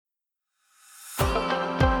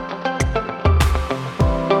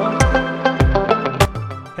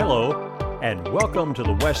and welcome to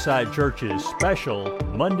the Westside Church's special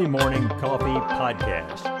Monday Morning Coffee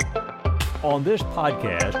Podcast. On this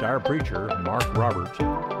podcast, our preacher, Mark Roberts,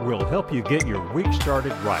 will help you get your week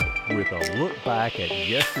started right with a look back at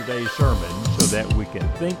yesterday's sermon so that we can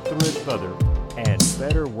think through it further and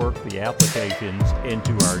better work the applications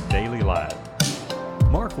into our daily lives.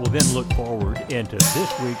 Mark will then look forward into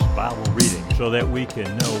this week's Bible reading so that we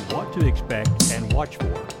can know what to expect and watch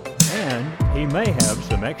for. And he may have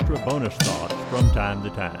some extra bonus thoughts from time to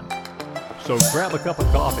time. So grab a cup of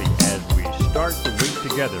coffee as we start the week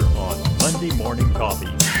together on Monday Morning Coffee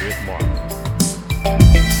with Mark.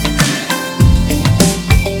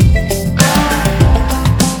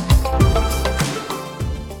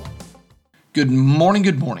 Good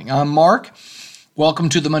morning. I'm Mark. Welcome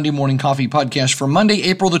to the Monday Morning Coffee Podcast for Monday,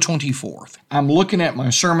 April the 24th. I'm looking at my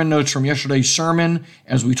sermon notes from yesterday's sermon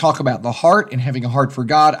as we talk about the heart and having a heart for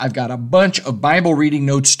God. I've got a bunch of Bible reading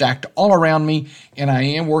notes stacked all around me, and I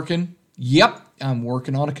am working. I'm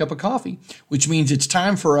working on a cup of coffee, which means it's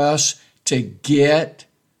time for us to get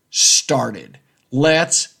started.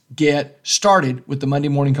 Let's get started with the Monday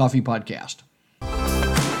Morning Coffee Podcast.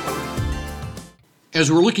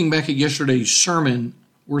 As we're looking back at yesterday's sermon,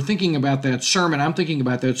 we're thinking about that sermon. I'm thinking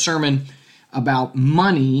about that sermon about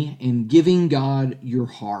money and giving God your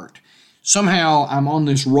heart. Somehow I'm on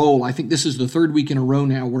this roll. I think this is the third week in a row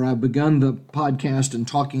now where I've begun the podcast and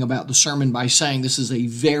talking about the sermon by saying this is a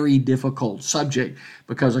very difficult subject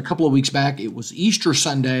because a couple of weeks back it was Easter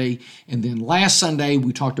Sunday, and then last Sunday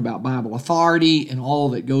we talked about Bible authority and all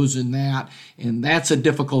that goes in that, and that's a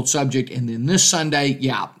difficult subject. And then this Sunday,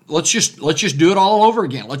 let's just do it all over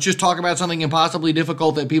again. Let's just talk about something impossibly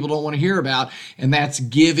difficult that people don't want to hear about, and that's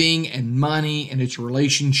giving and money and its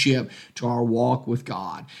relationship to our walk with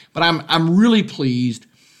God. But I'm really pleased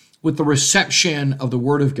with the reception of the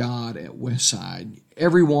Word of God at Westside.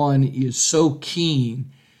 Everyone is so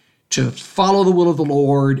keen to follow the will of the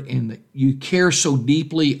Lord, and that you care so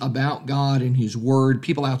deeply about God and His Word.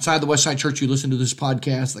 People outside the Westside Church who listen to this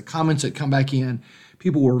podcast, the comments that come back in,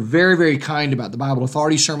 people were very, very kind about the Bible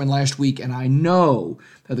Authority sermon last week, and I know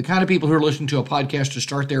that the kind of people who are listening to a podcast to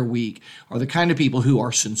start their week are the kind of people who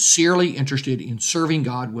are sincerely interested in serving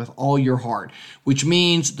God with all your heart, which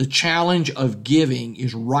means the challenge of giving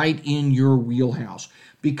is right in your wheelhouse.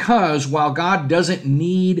 Because while God doesn't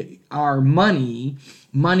need our money,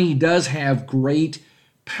 money does have great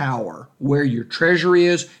power. Where your treasure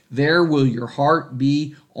is, there will your heart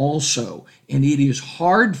be also. And it is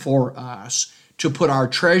hard for us to put our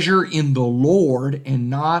treasure in the Lord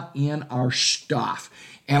and not in our stuff.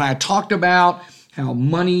 And I talked about how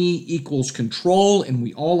money equals control, and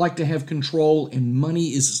we all like to have control, and money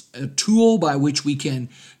is a tool by which we can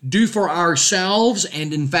do for ourselves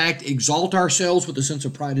and, in fact, exalt ourselves with a sense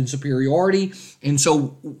of pride and superiority. And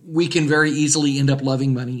so we can very easily end up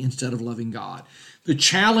loving money instead of loving God. The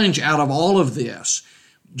challenge out of all of this,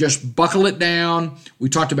 just buckle it down. We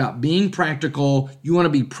talked about being practical. You want to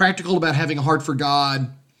be practical about having a heart for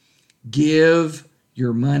God. Give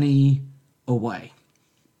your money away.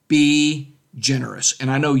 Be generous.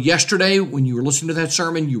 And I know yesterday when you were listening to that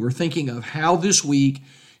sermon, you were thinking of how this week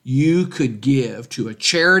you could give to a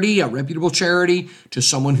charity, a reputable charity, to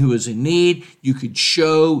someone who is in need. You could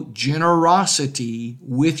show generosity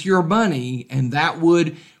with your money, and that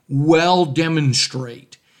would well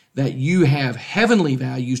demonstrate that you have heavenly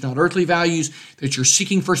values, not earthly values, that you're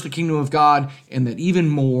seeking first the kingdom of God, and that even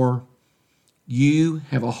more, you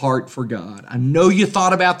have a heart for God. I know you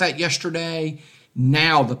thought about that yesterday.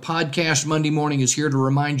 Now, the podcast Monday morning is here to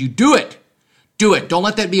remind you, do it. Do it. Don't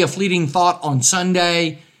let that be a fleeting thought on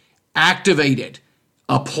Sunday. Activate it.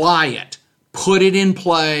 Apply it. Put it in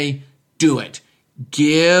play. Do it.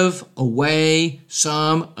 Give away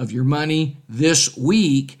some of your money this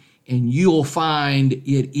week, and you'll find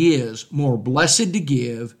it is more blessed to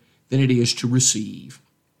give than it is to receive.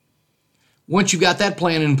 Once you've got that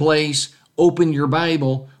plan in place, open your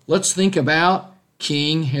Bible. Let's think about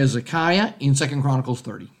King Hezekiah in 2 Chronicles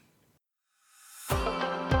 30.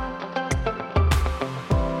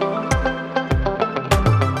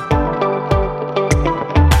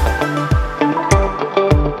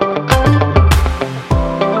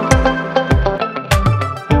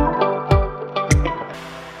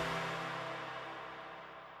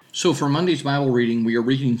 So for Monday's Bible reading, we are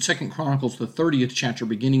reading 2 Chronicles, the 30th chapter,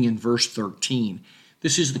 beginning in verse 13.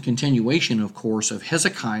 This is the continuation, of course, of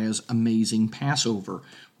Hezekiah's amazing Passover.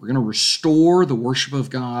 We're going to restore the worship of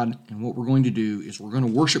God, and what we're going to do is we're going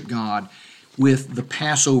to worship God with the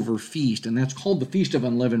Passover feast, and that's called the Feast of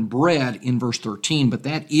Unleavened Bread in verse 13, but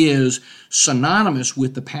that is synonymous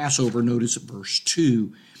with the Passover. Notice at verse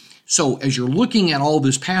 2. So as you're looking at all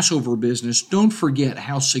this Passover business, don't forget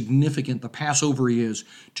how significant the Passover is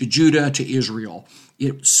to Judah, to Israel.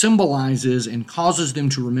 It symbolizes and causes them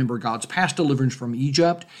to remember God's past deliverance from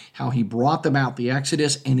Egypt, how he brought them out the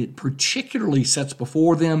Exodus, and it particularly sets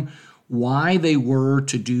before them why they were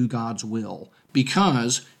to do God's will,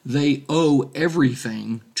 because they owe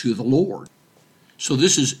everything to the Lord. So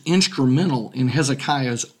this is instrumental in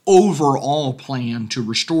Hezekiah's overall plan to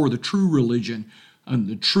restore the true religion and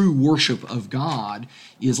the true worship of God.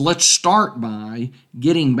 Is let's start by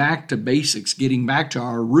getting back to basics, getting back to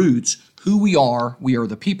our roots, who we are. We are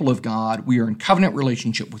the people of God. We are in covenant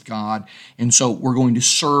relationship with God, and so we're going to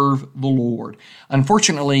serve the Lord.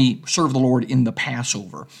 Unfortunately, serve the Lord in the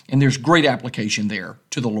Passover, and there's great application there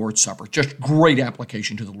to the Lord's Supper, just great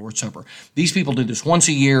application to the Lord's Supper. These people did this once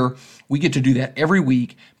a year. We get to do that every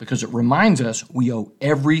week because it reminds us we owe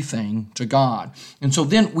everything to God. And so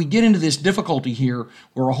then we get into this difficulty here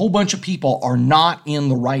where a whole bunch of people are not in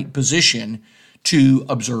the right position to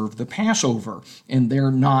observe the Passover, and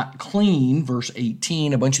they're not clean. Verse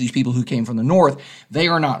 18, a bunch of these people who came from the north, they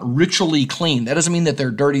are not ritually clean. That doesn't mean that they're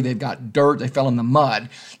dirty, they've got dirt, they fell in the mud.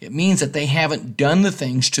 It means that they haven't done the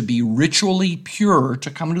things to be ritually pure to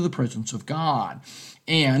come into the presence of God.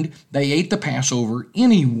 And they ate the Passover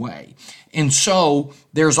anyway. And so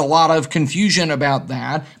there's a lot of confusion about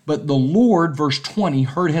that. But the Lord, verse 20,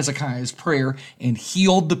 heard Hezekiah's prayer and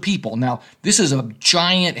healed the people. Now, this is a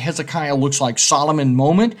giant Hezekiah looks like Solomon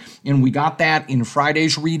moment. And we got that in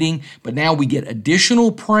Friday's reading. But now we get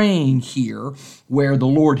additional praying here where the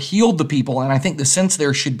Lord healed the people. And I think the sense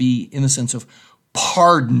there should be in the sense of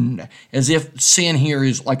pardoned, as if sin here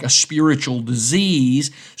is like a spiritual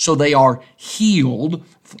disease, so they are healed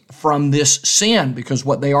from this sin because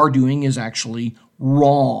what they are doing is actually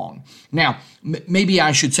wrong. Now, maybe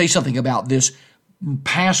I should say something about this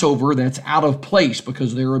Passover that's out of place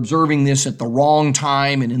because they're observing this at the wrong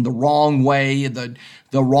time and in the wrong way, the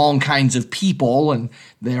wrong kinds of people, and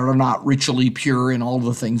they are not ritually pure and all of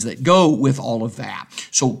the things that go with all of that.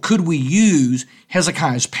 So could we use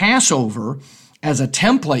Hezekiah's Passover as a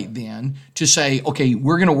template then to say, okay,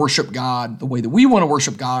 we're going to worship God the way that we want to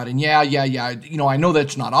worship God. And yeah, I know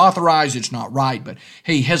that's not authorized, it's not right, but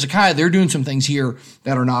hey, Hezekiah, they're doing some things here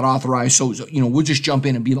that are not authorized. So we'll just jump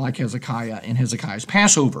in and be like Hezekiah and Hezekiah's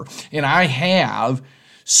Passover. And I have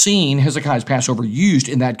seen Hezekiah's Passover used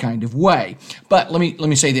in that kind of way. But let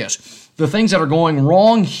me say this. The things that are going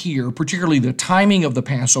wrong here, particularly the timing of the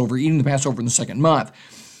Passover, eating the Passover in the second month,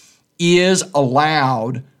 is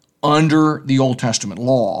allowed under the Old Testament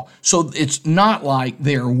law. So it's not like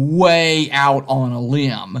they're way out on a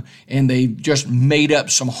limb and they've just made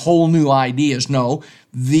up some whole new ideas. No,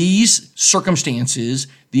 these circumstances,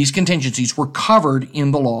 these contingencies were covered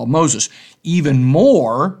in the law of Moses. Even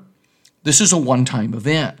more, this is a one-time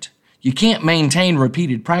event. You can't maintain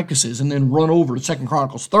repeated practices and then run over to 2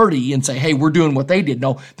 Chronicles 30 and say, hey, we're doing what they did.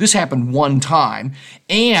 No, this happened one time.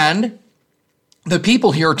 And the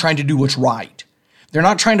people here are trying to do what's right. They're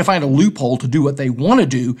not trying to find a loophole to do what they want to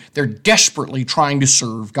do. They're desperately trying to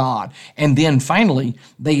serve God. And then finally,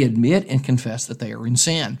 they admit and confess that they are in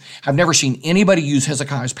sin. I've never seen anybody use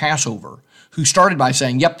Hezekiah's Passover who started by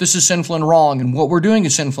saying, yep, this is sinful and wrong, and what we're doing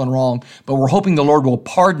is sinful and wrong, but we're hoping the Lord will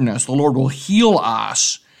pardon us, the Lord will heal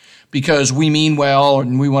us because we mean well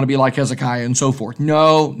and we want to be like Hezekiah and so forth.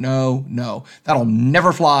 No. That'll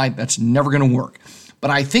never fly. That's never going to work.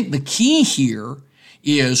 But I think the key here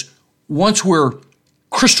is once we're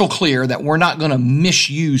crystal clear that we're not going to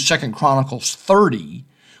misuse 2 Chronicles 30,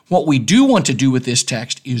 what we do want to do with this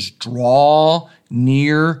text is draw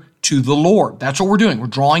near to the Lord. That's what we're doing. We're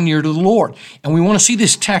drawing near to the Lord. And we want to see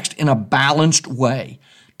this text in a balanced way.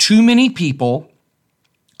 Too many people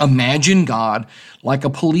imagine God like a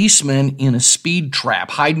policeman in a speed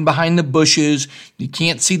trap, hiding behind the bushes. You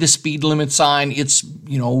can't see the speed limit sign. It's,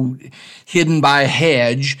 hidden by a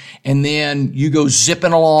hedge. And then you go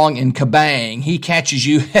zipping along and kabang, he catches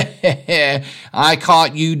you. I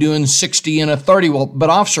caught you doing 60 in a 30. Well, but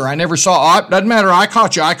officer, I never saw. Oh, doesn't matter. I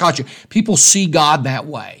caught you. People see God that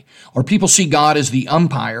way. Or people see God as the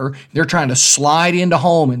umpire. They're trying to slide into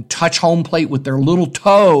home and touch home plate with their little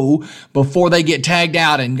toe before they get tagged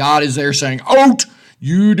out. And God is there saying, out,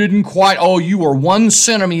 you didn't quite, you were 1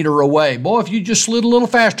 centimeter away. Boy, if you just slid a little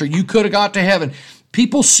faster, you could have got to heaven.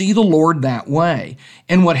 People see the Lord that way.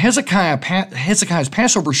 And what Hezekiah's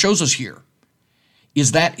Passover shows us here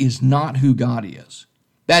is that is not who God is.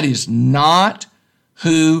 That is not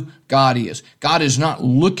who God is. God is not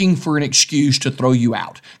looking for an excuse to throw you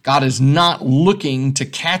out. God is not looking to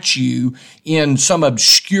catch you in some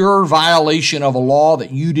obscure violation of a law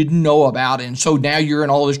that you didn't know about, and so now you're in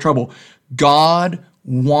all this trouble. God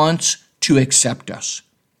wants to accept us.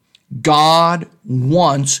 God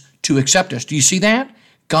wants to accept us. Do you see that?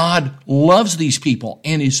 God loves these people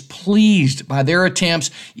and is pleased by their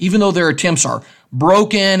attempts, even though their attempts are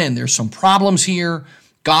broken and there's some problems here.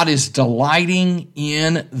 God is delighting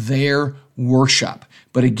in their worship.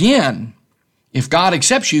 But again, if God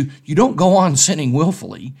accepts you, you don't go on sinning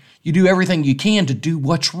willfully. You do everything you can to do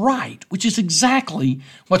what's right, which is exactly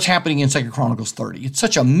what's happening in 2 Chronicles 30. It's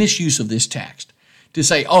such a misuse of this text to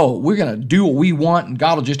say, oh, we're going to do what we want and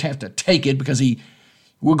God will just have to take it because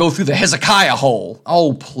we'll go through the Hezekiah hole.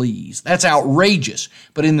 Oh, please. That's outrageous.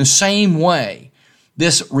 But in the same way,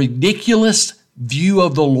 this ridiculous view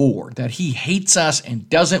of the Lord, that he hates us and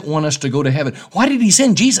doesn't want us to go to heaven. Why did he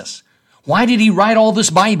send Jesus? Why did he write all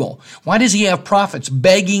this Bible? Why does he have prophets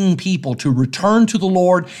begging people to return to the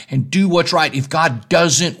Lord and do what's right if God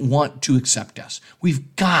doesn't want to accept us?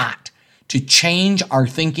 We've got to change our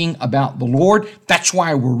thinking about the Lord. That's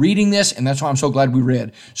why we're reading this, and that's why I'm so glad we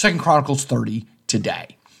read 2 Chronicles 30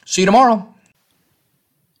 today. See you tomorrow.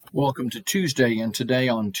 Welcome to Tuesday, and today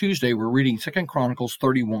on Tuesday we're reading 2 Chronicles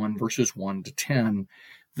 31 verses 1 to 10.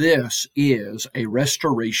 This is a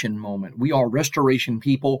restoration moment. We are restoration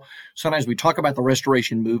people. Sometimes we talk about the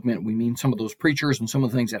restoration movement. We mean some of those preachers and some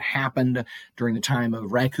of the things that happened during the time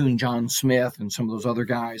of Raccoon John Smith and some of those other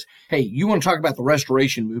guys. Hey, you want to talk about the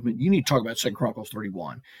restoration movement, you need to talk about 2 Chronicles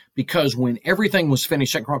 31. Because when everything was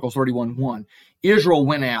finished, 2 Chronicles 31:1, Israel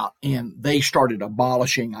went out and they started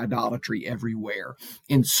abolishing idolatry everywhere.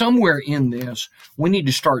 And somewhere in this, we need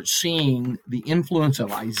to start seeing the influence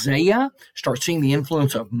of Isaiah, start seeing the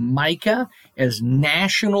influence of Micah as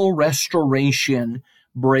national restoration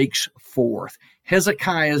breaks forth.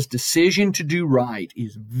 Hezekiah's decision to do right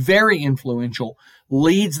is very influential,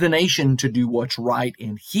 leads the nation to do what's right,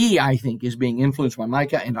 and he, I think, is being influenced by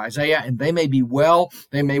Micah and Isaiah, and they may well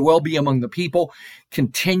be among the people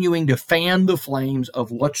continuing to fan the flames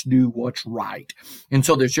of let's do what's right. And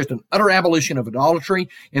so there's just an utter abolition of idolatry,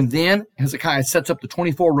 and then Hezekiah sets up the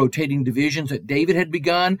 24 rotating divisions that David had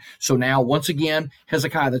begun. So now, once again,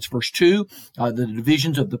 Hezekiah, that's verse 2, the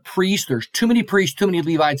divisions of the priests. There's too many priests, too many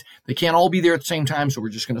Levites. They can't all be there at the same time, so we're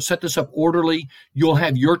just going to set this up orderly. You'll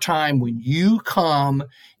have your time when you come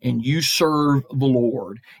and you serve the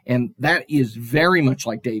Lord. And that is very much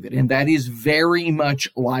like David, and that is very much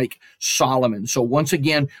like Solomon. So once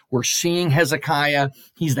again, we're seeing Hezekiah.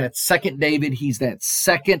 He's that second David. He's that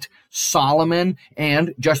second Solomon.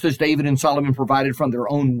 And just as David and Solomon provided from their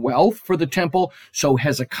own wealth for the temple, so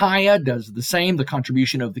Hezekiah does the same, the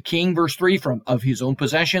contribution of the king, verse 3, of his own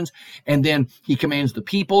possessions. And then he commands the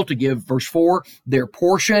people to give, verse 4, their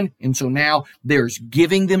portion. And so now there's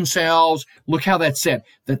giving themselves. Look how that's said,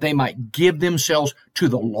 that they might give themselves to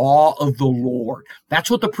the law of the Lord. That's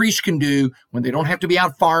what the priests can do when they don't have to be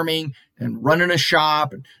out farming and running a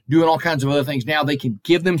shop and doing all kinds of other things. Now they can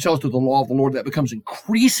give themselves to the law of the Lord. That becomes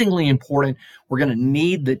increasingly important. We're going to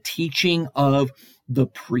need the teaching of the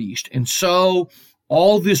priest. And so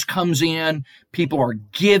all this comes in. People are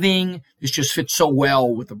giving. This just fits so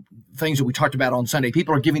well with the things that we talked about on Sunday.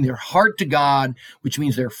 People are giving their heart to God, which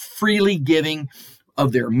means they're freely giving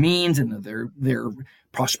of their means and of their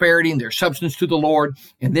prosperity and their substance to the Lord.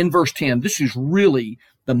 And then verse 10, this is really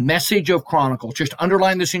the message of Chronicles. Just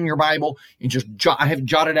underline this in your Bible and I have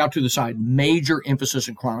jotted out to the side, major emphasis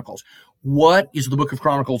in Chronicles. What is the book of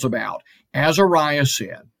Chronicles about? Azariah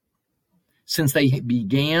said, since they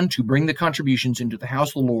began to bring the contributions into the house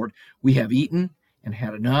of the Lord, we have eaten and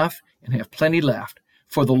had enough and have plenty left.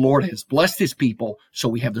 For the Lord has blessed his people, so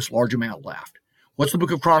we have this large amount left. What's the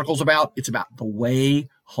book of Chronicles about? It's about the way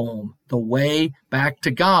home, the way back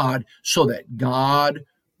to God, so that God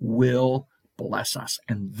will bless us.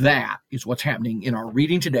 And that is what's happening in our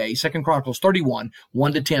reading today, 2 Chronicles 31,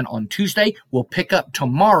 1 to 10 on Tuesday. We'll pick up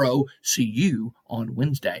tomorrow. See you on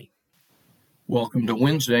Wednesday. Welcome to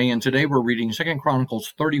Wednesday, and today we're reading 2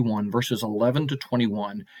 Chronicles 31, verses 11 to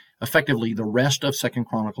 21, effectively the rest of 2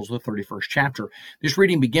 Chronicles, the 31st chapter. This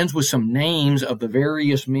reading begins with some names of the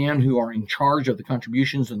various men who are in charge of the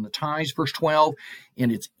contributions and the tithes, verse 12, and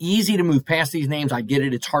it's easy to move past these names. I get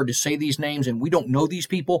it. It's hard to say these names, and we don't know these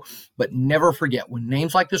people, but never forget, when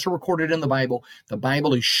names like this are recorded in the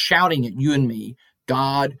Bible is shouting at you and me,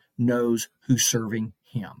 God knows who's serving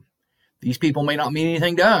him. These people may not mean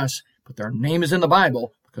anything to us, but their name is in the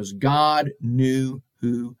Bible because God knew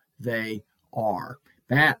who they are.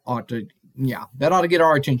 That ought to get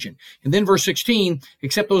our attention. And then verse 16,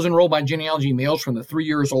 except those enrolled by genealogy, males from the 3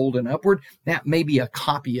 years old and upward. That may be a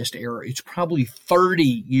copyist error. It's probably 30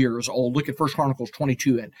 years old. Look at 1 Chronicles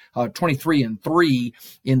 23 and 3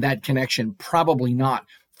 in that connection. Probably not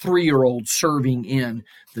 3-year-old serving in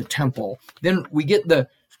the temple. Then we get the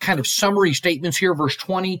kind of summary statements here. Verse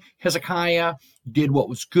 20, Hezekiah did what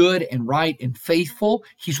was good and right and faithful.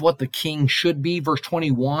 He's what the king should be. Verse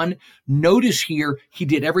 21, notice here, he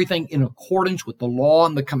did everything in accordance with the law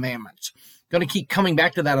and the commandments. Going to keep coming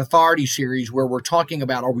back to that authority series where we're talking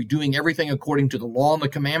about, are we doing everything according to the law and the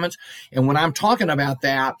commandments? And when I'm talking about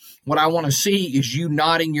that, what I want to see is you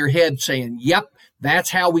nodding your head saying, yep, that's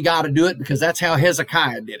how we got to do it, because that's how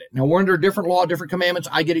Hezekiah did it. Now, we're under a different law, different commandments.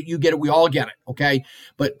 I get it. You get it. We all get it. Okay.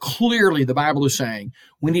 But clearly the Bible is saying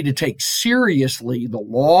we need to take seriously the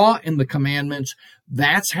law and the commandments.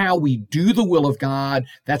 That's how we do the will of God.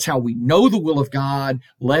 That's how we know the will of God.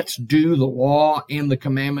 Let's do the law and the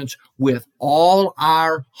commandments with all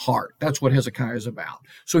our heart. That's what Hezekiah is about.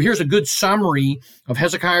 So here's a good summary of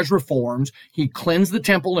Hezekiah's reforms. He cleansed the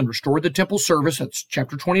temple and restored the temple service. That's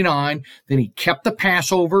chapter 29. Then he kept the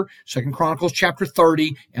Passover, 2 Chronicles chapter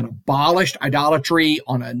 30, and abolished idolatry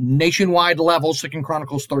on a nationwide level, 2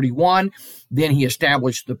 Chronicles 31. Then he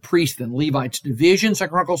established the priest and Levites division, 2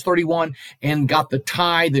 Chronicles 31, and got the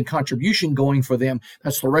tithe and contribution going for them.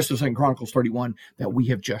 That's the rest of 2 Chronicles 31 that we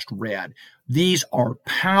have just read. These are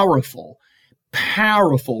powerful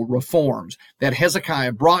reforms that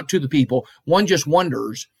Hezekiah brought to the people. One just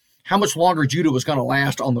wonders how much longer Judah was going to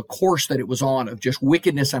last on the course that it was on of just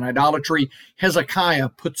wickedness and idolatry. Hezekiah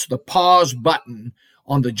puts the pause button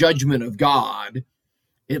on the judgment of God.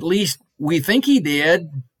 At least we think he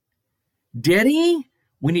did. Did he?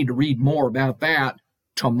 We need to read more about that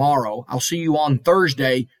tomorrow. I'll see you on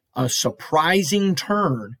Thursday. A surprising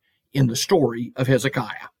turn in the story of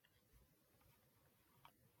Hezekiah.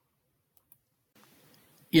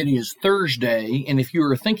 It is Thursday, and if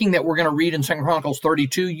you're thinking that we're going to read in 2 Chronicles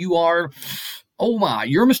 32, you're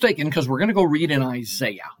mistaken, because we're going to go read in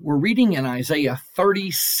Isaiah. We're reading in Isaiah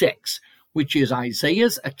 36, which is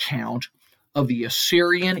Isaiah's account of the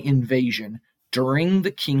Assyrian invasion during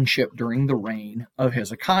the reign of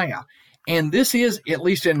Hezekiah. And this is, at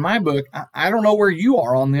least in my book, I don't know where you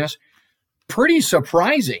are on this, pretty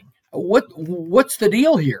surprising. What's the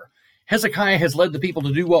deal here? Hezekiah has led the people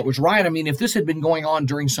to do what was right. I mean, if this had been going on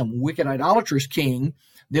during some wicked idolatrous king,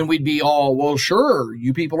 then we'd be all, well, sure,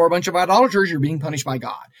 you people are a bunch of idolaters, you're being punished by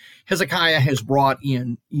God. Hezekiah has brought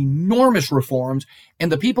in enormous reforms,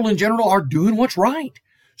 and the people in general are doing what's right.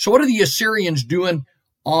 So what are the Assyrians doing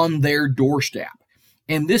on their doorstep?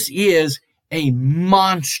 And this is a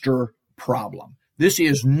monster problem. This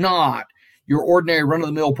is not your ordinary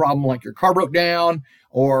run-of-the-mill problem like your car broke down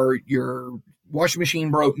or your washing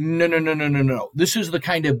machine broke. No. This is the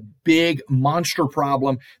kind of big monster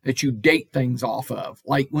problem that you date things off of.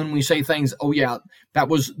 Like when we say things, oh yeah, that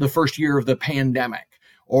was the first year of the pandemic.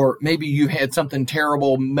 Or maybe you had something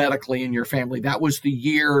terrible medically in your family. That was the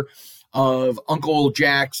year of Uncle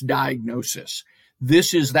Jack's diagnosis.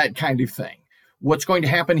 This is that kind of thing. What's going to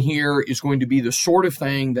happen here is going to be the sort of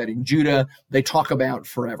thing that in Judah they talk about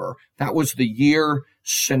forever. That was the year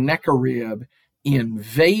Sennacherib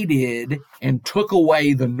invaded and took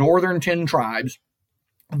away the northern 10 tribes.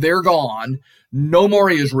 They're gone. No more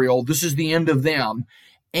Israel. This is the end of them.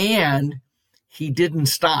 And he didn't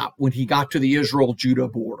stop when he got to the Israel-Judah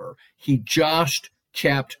border. He just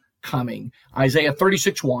kept coming. Isaiah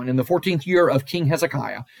 36:1, in the 14th year of King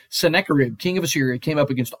Hezekiah, Sennacherib, king of Assyria, came up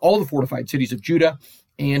against all the fortified cities of Judah,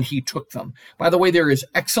 and he took them. By the way, there is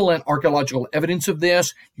excellent archaeological evidence of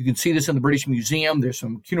this. You can see this in the British Museum. There's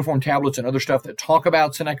some cuneiform tablets and other stuff that talk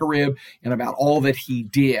about Sennacherib and about all that he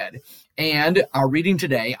did. And our reading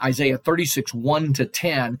today, Isaiah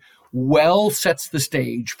 36:1-10, well sets the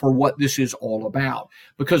stage for what this is all about.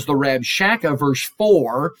 Because the Rabshakeh, verse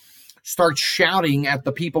 4, starts shouting at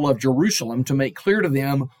the people of Jerusalem to make clear to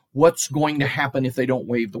them what's going to happen if they don't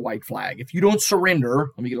wave the white flag. If you don't surrender,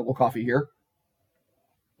 let me get a little coffee here.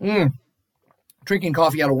 Drinking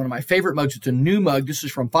coffee out of one of my favorite mugs. It's a new mug. This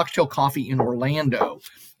is from Foxtail Coffee in Orlando.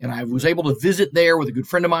 And I was able to visit there with a good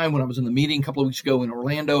friend of mine when I was in the meeting a couple of weeks ago in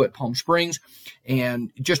Orlando at Palm Springs.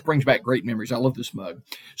 And it just brings back great memories. I love this mug.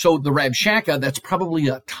 So the Rabshakeh, that's probably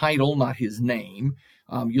a title, not his name.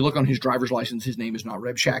 You look on his driver's license, his name is not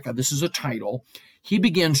Rabshakeh. This is a title. He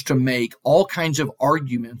begins to make all kinds of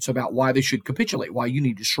arguments about why they should capitulate, why you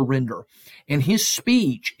need to surrender. And his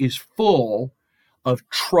speech is full of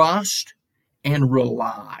trust and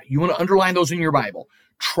rely. You want to underline those in your Bible.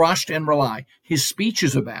 Trust and rely. His speech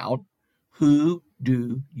is about, who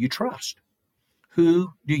do you trust?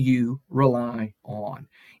 Who do you rely on?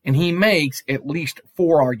 And he makes at least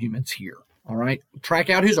 4 arguments here. All right, track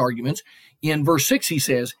out his arguments. In verse 6, he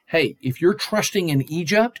says, hey, if you're trusting in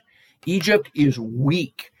Egypt, Egypt is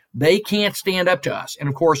weak. They can't stand up to us. And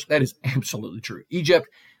of course, that is absolutely true. Egypt,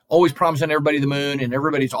 always promising everybody the moon, and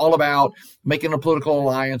everybody's all about making a political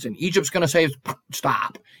alliance, and Egypt's going to say,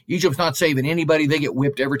 stop. Egypt's not saving anybody. They get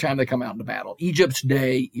whipped every time they come out into battle. Egypt's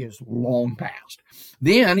day is long past.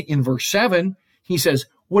 Then in verse 7, he says,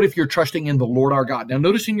 what if you're trusting in the Lord our God? Now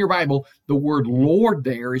notice in your Bible, the word Lord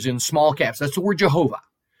there is in small caps. That's the word Jehovah.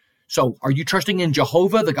 So are you trusting in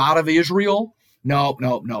Jehovah, the God of Israel?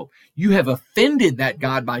 No. You have offended that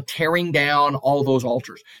God by tearing down all those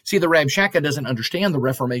altars. See, the Rabshakeh doesn't understand the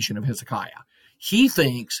reformation of Hezekiah. He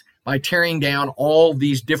thinks by tearing down all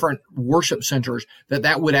these different worship centers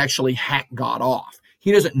that would actually hack God off.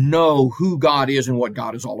 He doesn't know who God is and what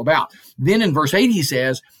God is all about. Then in verse 8, he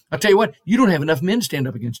says, I'll tell you what, you don't have enough men to stand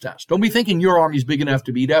up against us. Don't be thinking your army's big enough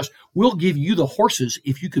to beat us. We'll give you the horses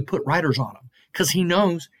if you could put riders on them, because he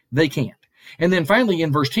knows they can't. And then finally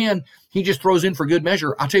in verse 10, he just throws in for good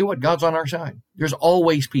measure, I'll tell you what, God's on our side. There's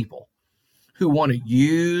always people who want to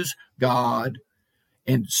use God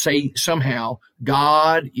and say somehow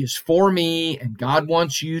God is for me and God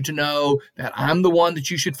wants you to know that I'm the one that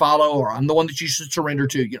you should follow or I'm the one that you should surrender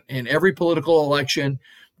to. In every political election,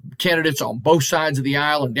 candidates on both sides of the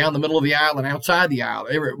aisle and down the middle of the aisle and outside the aisle,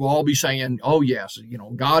 they will all be saying, oh yes,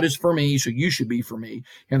 God is for me, so you should be for me.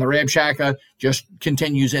 And the Rabshakeh just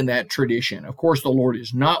continues in that tradition. Of course, the Lord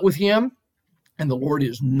is not with him, and the Lord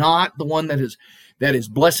is not the one that is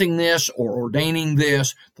blessing this or ordaining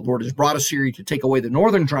this. The Lord has brought Assyria to take away the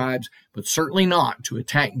northern tribes, but certainly not to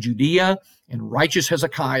attack Judea and righteous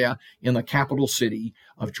Hezekiah in the capital city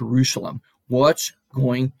of Jerusalem. What's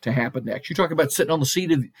going to happen next? You talk about sitting on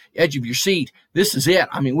the edge of your seat. This is it.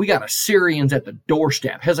 I mean, we got Assyrians at the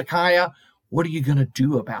doorstep. Hezekiah, what are you going to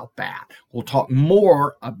do about that? We'll talk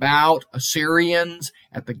more about Assyrians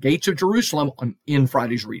at the gates of Jerusalem in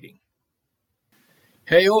Friday's reading.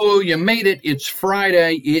 Hey, you made it. It's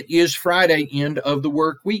Friday. It is Friday, end of the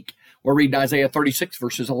work week. We're reading Isaiah 36,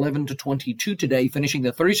 verses 11 to 22 today, finishing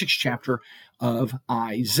the 36th chapter of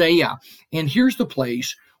Isaiah. And here's the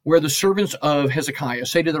place where the servants of Hezekiah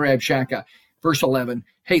say to the Rabshakeh, verse 11,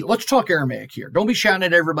 hey, let's talk Aramaic here. Don't be shouting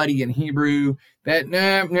at everybody in Hebrew.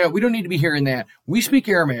 No, we don't need to be hearing that. We speak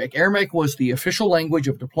Aramaic. Aramaic was the official language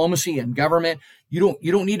of diplomacy and government. You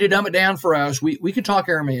don't need to dumb it down for us. We can talk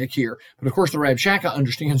Aramaic here. But of course, the Rabshakeh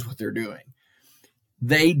understands what they're doing.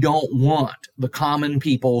 They don't want the common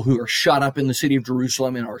people who are shut up in the city of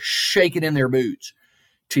Jerusalem and are shaking in their boots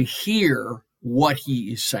to hear what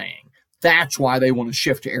he is saying. That's why they want to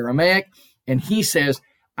shift to Aramaic. And he says,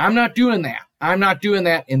 I'm not doing that. I'm not doing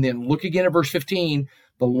that. And then look again at verse 15.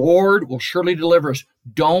 The Lord will surely deliver us.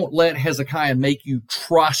 Don't let Hezekiah make you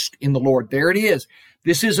trust in the Lord. There it is.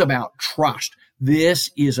 This is about trust.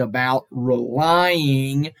 This is about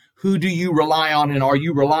relying. Who do you rely on? And are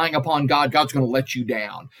you relying upon God? God's going to let you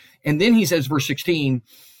down. And then he says, verse 16,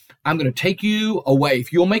 I'm going to take you away.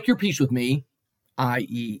 If you'll make your peace with me,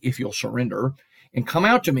 i.e., if you'll surrender, and come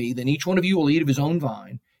out to me, then each one of you will eat of his own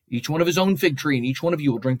vine, each one of his own fig tree, and each one of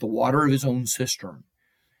you will drink the water of his own cistern.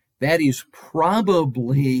 That is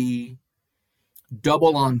probably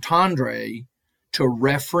double entendre to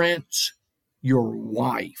reference your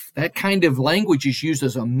wife. That kind of language is used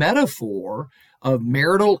as a metaphor of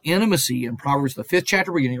marital intimacy in Proverbs, the 5th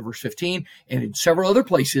chapter, beginning of verse 15, and in several other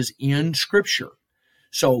places in Scripture.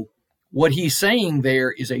 So what he's saying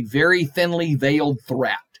there is a very thinly veiled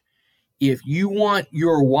threat. If you want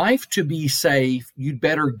your wife to be safe, you'd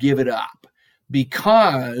better give it up,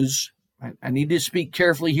 because I need to speak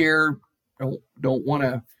carefully here. Don't want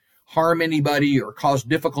to harm anybody or cause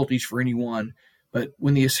difficulties for anyone. But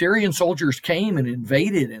when the Assyrian soldiers came and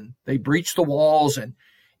invaded and they breached the walls and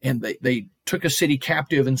they took a city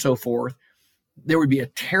captive and so forth, there would be a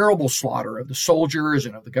terrible slaughter of the soldiers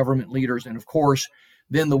and of the government leaders. And of course,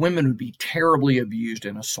 then the women would be terribly abused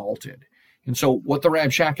and assaulted. And so what the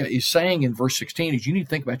Rabshakeh is saying in verse 16 is you need to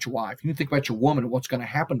think about your wife. You need to think about your woman and what's going to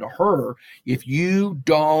happen to her if you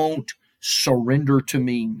don't surrender to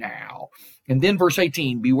me now. And then verse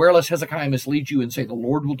 18, beware lest Hezekiah mislead you and say, the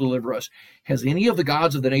Lord will deliver us. Has any of the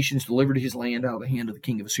gods of the nations delivered his land out of the hand of the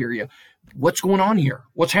king of Assyria? What's going on here?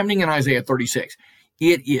 What's happening in Isaiah 36?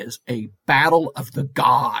 It is a battle of the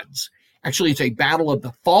gods. Actually, it's a battle of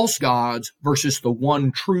the false gods versus the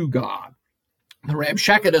one true God. The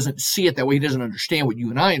Rabshakeh doesn't see it that way. He doesn't understand what you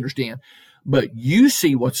and I understand. But you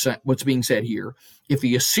see what's being said here. If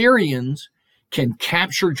the Assyrians can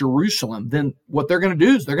capture Jerusalem, then what they're going to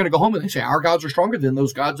do is they're going to go home and they say, our gods are stronger than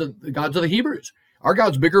those gods of the Hebrews. Our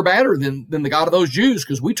God's bigger, badder than the God of those Jews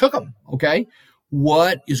because we took them, okay?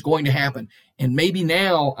 What is going to happen? And maybe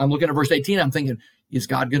now I'm looking at verse 18, I'm thinking, is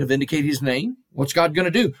God going to vindicate his name? What's God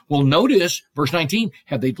going to do? Well, notice verse 19,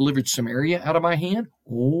 have they delivered Samaria out of my hand?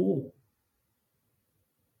 Oh.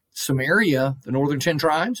 Samaria, the northern 10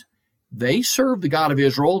 tribes, they served the God of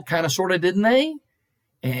Israel, kind of, sort of, didn't they?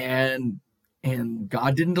 And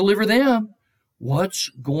God didn't deliver them. What's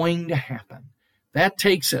going to happen? That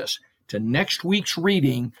takes us to next week's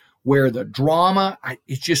reading, where the drama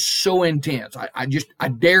is just so intense. I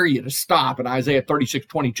dare you to stop at Isaiah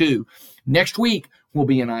 36:22. Next week, we'll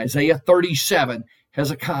be in Isaiah 37.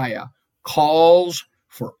 Hezekiah calls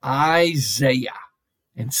for Isaiah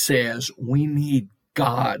and says, we need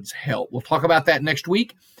God's help. We'll talk about that next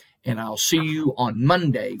week, and I'll see you on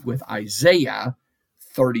Monday with Isaiah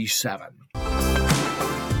 37.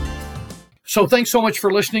 So thanks so much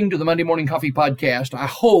for listening to the Monday Morning Coffee Podcast. I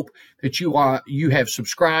hope that you have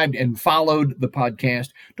subscribed and followed the podcast.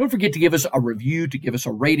 Don't forget to give us a review, to give us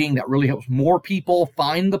a rating. That really helps more people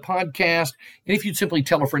find the podcast. And if you'd simply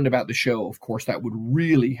tell a friend about the show, of course, that would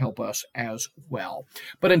really help us as well.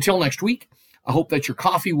 But until next week, I hope that your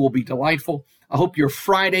coffee will be delightful. I hope your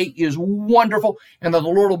Friday is wonderful, and that the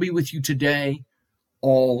Lord will be with you today,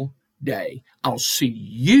 all day. I'll see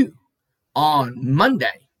you on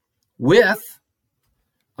Monday with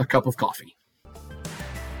a cup of coffee.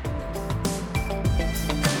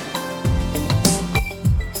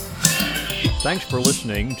 Thanks for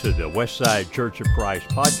listening to the Westside Church of Christ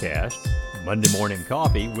podcast, Monday Morning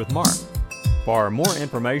Coffee with Mark. For more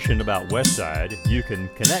information about Westside, you can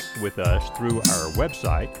connect with us through our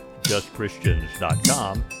website,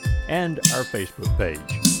 justchristians.com, and our Facebook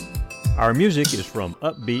page. Our music is from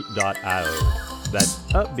Uppbeat.io. That's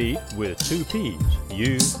Uppbeat with 2 P's,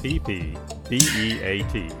 UPPBEAT,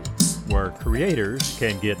 where creators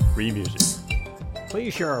can get free music.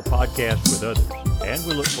 Please share our podcast with others, and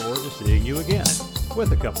we look forward to seeing you again,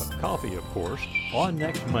 with a cup of coffee, of course, on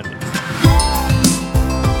next Monday.